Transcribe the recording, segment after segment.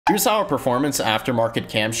Here's how a performance aftermarket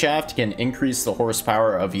camshaft can increase the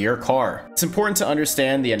horsepower of your car. It's important to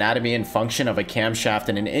understand the anatomy and function of a camshaft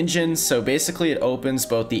in an engine, so basically it opens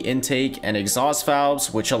both the intake and exhaust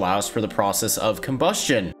valves, which allows for the process of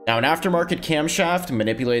combustion. Now, an aftermarket camshaft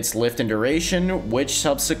manipulates lift and duration, which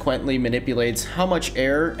subsequently manipulates how much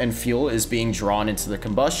air and fuel is being drawn into the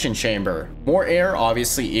combustion chamber. More air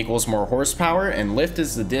obviously equals more horsepower, and lift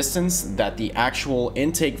is the distance that the actual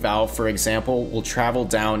intake valve, for example, will travel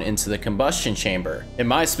down into the combustion chamber. In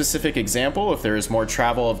my specific example, if there is more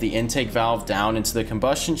travel of the intake valve down into the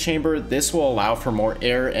combustion chamber, this will allow for more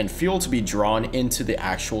air and fuel to be drawn into the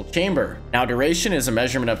actual chamber. Now, duration is a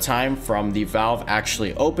measurement of time from the valve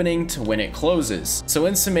actually opening to when it closes. So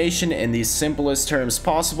in summation, in the simplest terms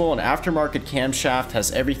possible, an aftermarket camshaft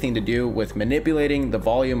has everything to do with manipulating the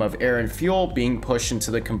volume of air and fuel being pushed into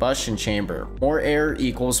the combustion chamber. More air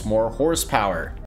equals more horsepower.